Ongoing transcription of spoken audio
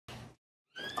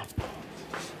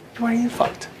Why are you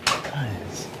fucked?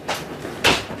 Because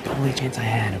the only chance I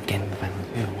had of getting the final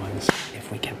two was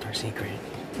if we kept our secret.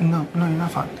 No, you're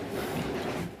not fucked.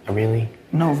 Really?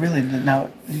 No, really. Now,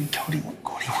 Cody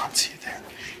wants you there.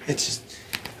 It's just,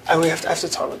 I have to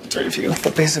talk with the three of you.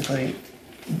 But basically,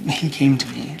 he came to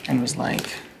me and was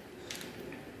like,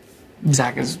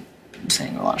 Zach is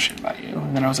saying a lot of shit about you.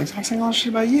 And then I was like, Zach's saying a lot of shit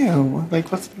about you.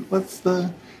 Like, what's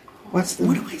the what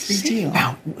do I say deal?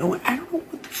 About? I don't know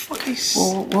what the fuck I say.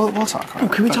 We'll talk about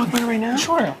it. Can we talk about it right now?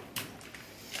 Sure.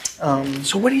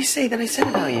 So what do you say that I said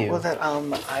about you? Well,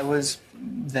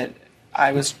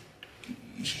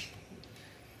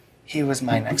 he was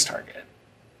my next target.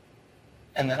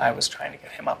 And that I was trying to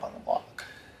get him up on the block.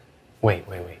 Wait.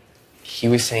 He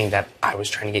was saying that I was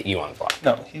trying to get you on the block.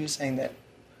 No, he was saying that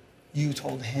you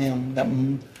told him that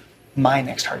my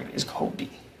next target is Cody.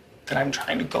 That I'm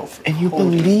trying to go for And Cody. you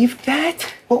believe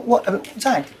that? Well,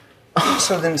 Zach,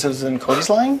 so then Cody's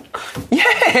lying?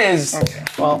 Yes! Okay,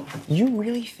 well... You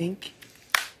really think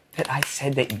that I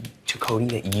said that to Cody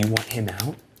that you want him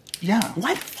out? Yeah.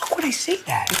 Why the fuck would I say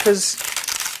that? Because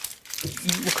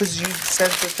you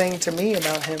said the thing to me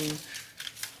about him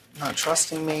not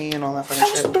trusting me and all that fucking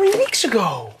shit. That was 3 weeks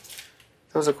ago.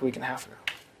 That was like a week and a half ago.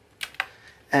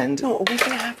 And no, a week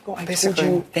and a half ago, I told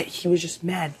you that he was just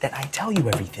mad that I tell you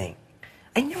everything.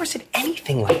 I never said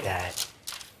anything like that.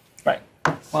 Right.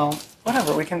 Well,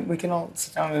 whatever. We can all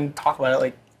sit down and talk about it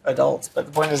like adults. But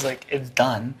the point is, like, it's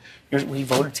done. We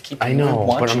voted to keep. I know,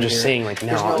 but I'm just saying, like,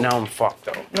 now I'm fucked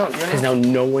though. No, you're not. Because now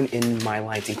no one in my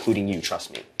life, including you,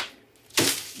 trusts me.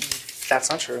 That's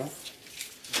not true.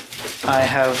 I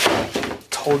have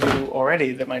told you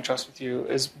already that my trust with you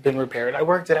has been repaired. I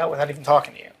worked it out without even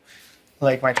talking to you.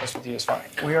 Like, my trust with you is fine.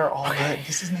 We are all good.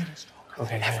 This has made us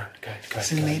stronger than ever. Good. This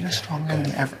has made us stronger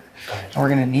than ever. And we're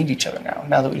going to need each other now.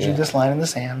 Now that we drew this line in the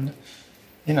sand,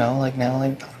 you know, like now,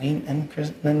 like Donnie and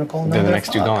Chris and Nicole. They're the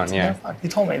next two gone, yeah. He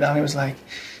told me, Donnie was like,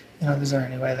 you know, is there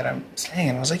any way that I'm staying?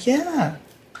 And I was like, yeah.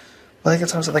 But like,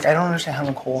 that's what I was like, I don't understand how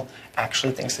Nicole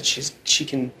actually thinks that she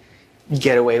can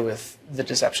get away with the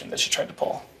deception that she tried to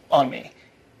pull on me.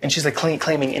 And she's like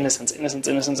claiming innocence.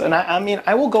 And I mean,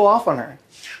 I will go off on her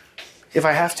if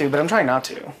I have to, but I'm trying not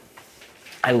to.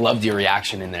 I loved your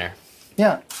reaction in there.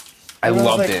 Yeah. I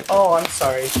loved it. Oh, I'm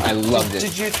sorry. I loved it.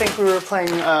 Did you think we were playing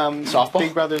softball?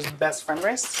 Big Brother's best friend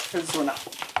race? Because we're not.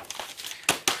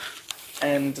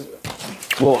 And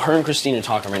well, her and Christine are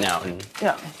talking right now, and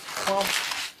yeah. Well,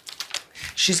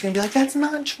 she's gonna be like, "That's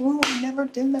not true. I never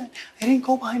did that. I didn't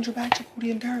go behind your back to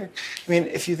Cody and Derek." I mean,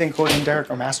 if you think Cody and Derek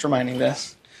are masterminding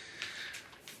this,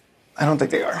 I don't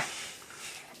think they are.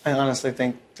 I honestly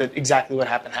think that exactly what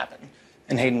happened.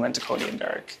 And Hayden went to Cody and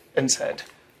Derek and said,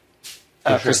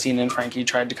 Christine and Frankie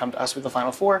tried to come to us with the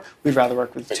Final Four. We'd rather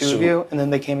work with the two of you. And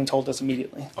then they came and told us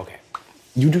immediately. Okay.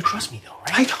 You do trust me, though,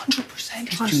 right? I 100%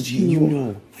 trust you. You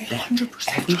know I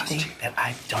 100% everything that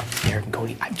I've done with Derek and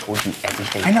Cody, I've told you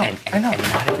everything. I know. And not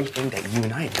everything that you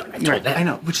and I have done. I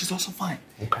know, which is also fine.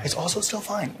 Okay. It's also still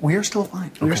fine. We're still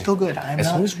fine. We're still good. As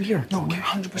long as we are. No, we're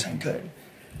 100% good.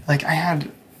 Like, I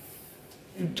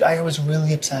was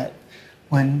really upset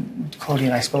when Cody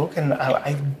and I spoke, and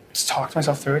I talked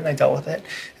myself through it, and I dealt with it.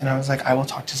 And I was like, I will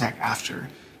talk to Zach after,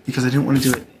 because I didn't want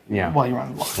to do it while you were on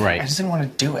the block. Right. I just didn't want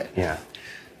to do it. Yeah.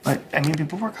 But, I mean,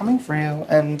 people were coming for you,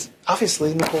 and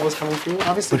obviously Nicole was coming for you.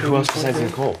 Obviously, but who else besides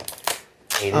Nicole?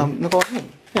 Hayden? Nicole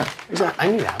Hayden. Yeah, exactly.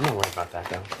 I knew that. I'm not worried about that,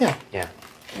 though. Yeah. Yeah.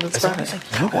 That's about it.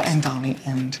 Like Nicole and Donnie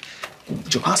and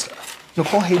Jocasta.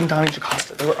 Nicole, Hayden, Donnie,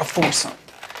 Jocasta. They were a foursome.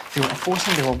 They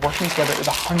were working together. It was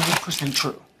 100%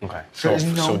 true. Okay.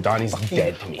 So Donnie's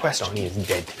dead to me. Question. Donnie is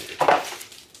dead to me.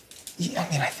 Yeah, I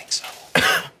mean, I think so.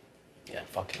 Yeah,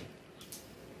 fuck him.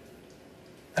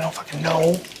 I don't fucking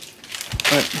know.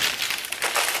 But,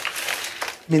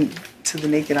 I mean, to the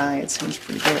naked eye, it seems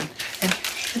pretty good. And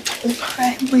he told her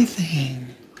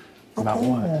everything. About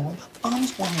what? About the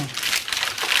bombs one.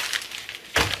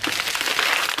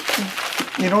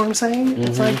 You know what I'm saying? Mm-hmm.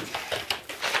 It's like...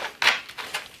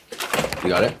 You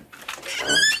got it?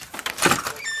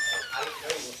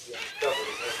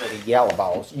 The yellow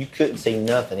balls, you couldn't see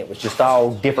nothing. It was just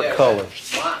all different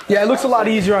colors. Yeah, it looks a lot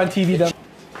easier on TV though.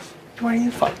 Why are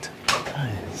you fucked?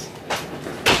 Because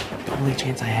the only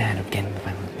chance I had of getting the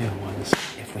final two was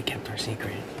if we kept our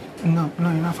secret. No,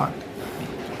 you're not fucked.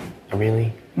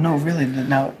 Really? No, really.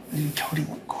 Now, Cody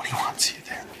wants you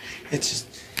there. It's just,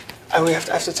 I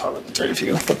have to talk with the three of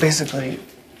you. But basically,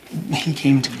 he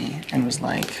came to me and was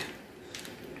like,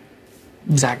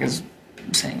 Zach is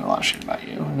saying a lot of shit about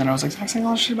you. And then I was like, Zach's saying a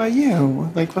lot of shit about you.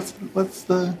 Like, what's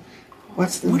the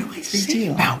what do I say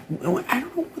deal? About? I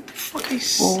don't know what the fuck I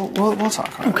say. We'll talk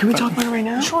about it. Can we talk about it right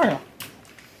now? Sure.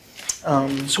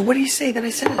 So what do you say that I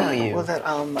said about you? Well, that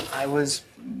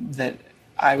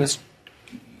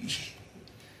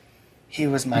he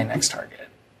was my next target,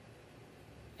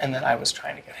 and that I was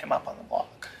trying to get him up on the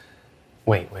block.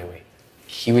 Wait.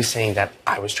 He was saying that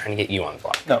I was trying to get you on the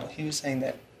block. No, he was saying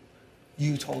that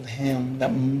you told him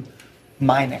that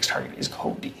my next target is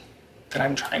Cody, that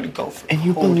I'm trying to go for. And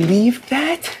you Cody. believe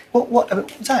that?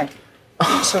 What? Zach.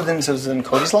 So then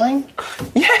Cody's lying?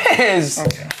 Yes.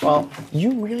 Okay. Well,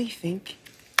 you really think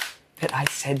that I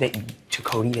said that to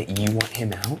Cody that you want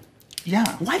him out?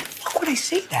 yeah. Why the fuck would I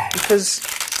say that? Because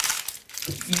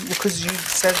you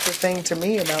said the thing to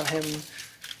me about him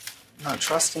not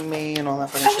trusting me and all that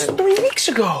fucking shit. That was 3 weeks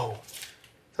ago.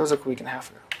 That was like a week and a half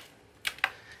ago.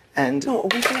 And no, a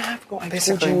week and a half ago, I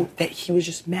told you that he was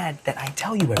just mad that I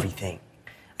tell you everything.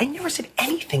 I never said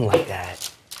anything like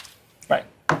that. Right.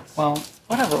 Well,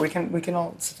 whatever. We can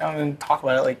all sit down and talk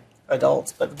about it like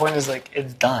adults. But the point is, like,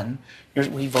 it's done.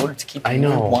 We voted to keep you. I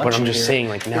know, but I'm just saying,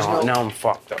 like, now I'm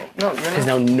fucked, though. No, because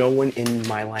now no one in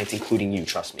my life, including you,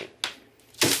 trusts me.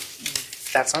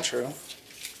 That's not true.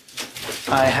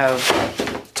 I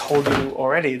have told you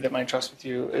already that my trust with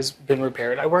you has been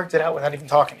repaired. I worked it out without even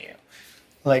talking to you.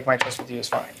 Like, my trust with you is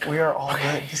fine. We are all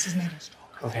good. This has made us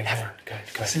stronger than ever. Good.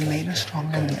 This has made us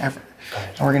stronger than ever.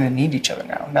 And we're going to need each other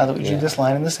now. Now that we drew this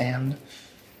line in the sand,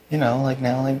 you know, like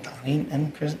now, like Donnie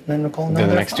and Chris and Nicole. They're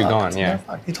the next two gone, yeah.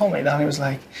 He told me, Donnie was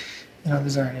like, you know,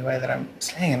 is there any way that I'm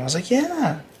staying? And I was like,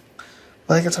 yeah.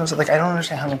 But like, that's what I was like, I don't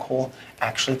understand how Nicole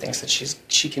actually thinks that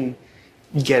she can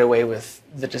get away with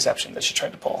the deception that she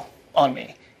tried to pull on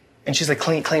me. And she's like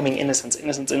claiming innocence.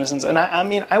 And I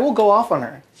mean, I will go off on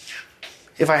her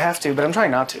if I have to, but I'm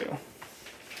trying not to.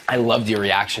 I loved your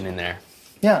reaction in there.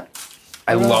 Yeah.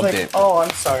 I loved it. Oh,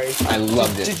 I'm sorry. I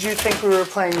loved it. Did you think we were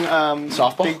playing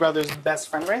softball? Big Brother's best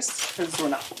friend race? Because we're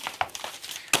not.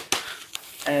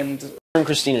 And her and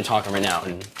Christine are talking right now.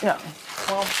 And yeah,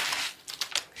 well,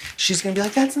 she's gonna be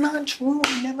like, "That's not true.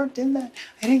 I never did that.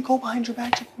 I didn't go behind your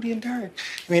back to Cody and Derek."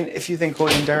 I mean, if you think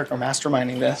Cody and Derek are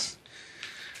masterminding this,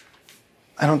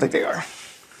 I don't think they are.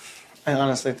 I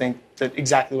honestly think that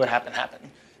exactly what happened.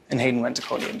 And Hayden went to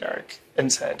Cody and Derek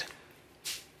and said,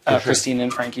 Christine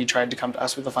and Frankie tried to come to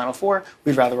us with the final four.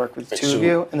 We'd rather work with the two of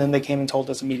you. And then they came and told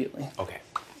us immediately. Okay.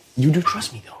 You do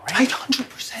trust me, though, right? I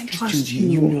 100% trust you.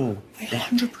 You know I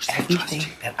 100% everything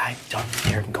that I've done with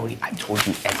Derek and Cody, I've told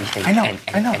you everything. I know.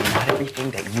 And not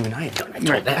everything that you and I have done. I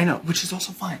told them. I know, which is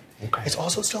also fine. Okay. It's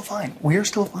also still fine. We're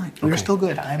still fine. We're still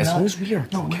good. As long as we are.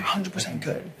 No, we're 100%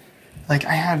 good. Like,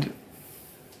 I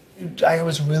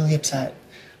was really upset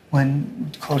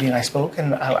when Cody and I spoke,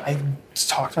 and I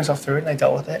talked myself through it, and I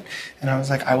dealt with it. And I was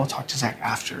like, I will talk to Zach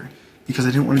after, because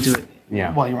I didn't want to do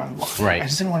it while you were on the block. Right. I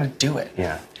just didn't want to do it.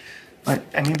 Yeah. But,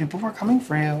 I mean, people were coming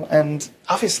for you, and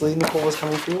obviously Nicole was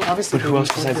coming for you. Obviously, but who else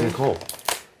besides Nicole?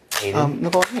 Hayden?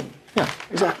 Nicole and Hayden. Yeah,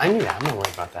 exactly. I knew that. I'm not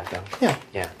worried about that, though. Yeah.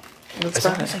 Yeah. That's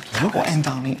about it. Like Nicole and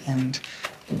Donnie and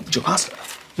Jocasta.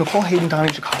 Nicole, Hayden,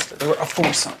 Donnie, Jocasta. They were a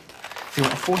foursome. They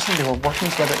were working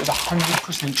together. It was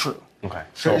 100% true. Okay.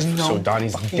 So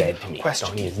Donnie's dead to me. Question.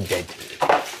 Donnie is dead to me.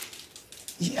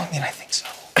 Yeah, I mean, I think so.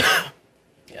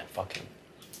 Yeah, fuck him.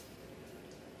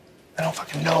 I don't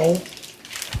fucking know.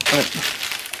 But,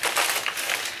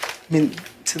 I mean,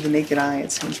 to the naked eye,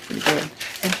 it seems pretty good.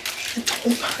 And he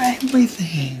told her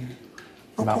everything.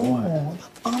 About what? About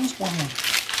the bombs one.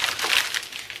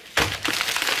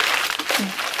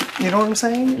 You know what I'm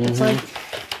saying? It's like...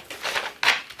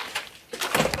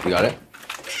 You got it?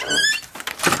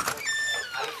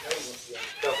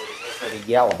 The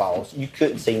yellow balls, you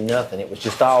couldn't see nothing. It was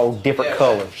just all different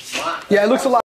colors. Yeah, it looks a lot.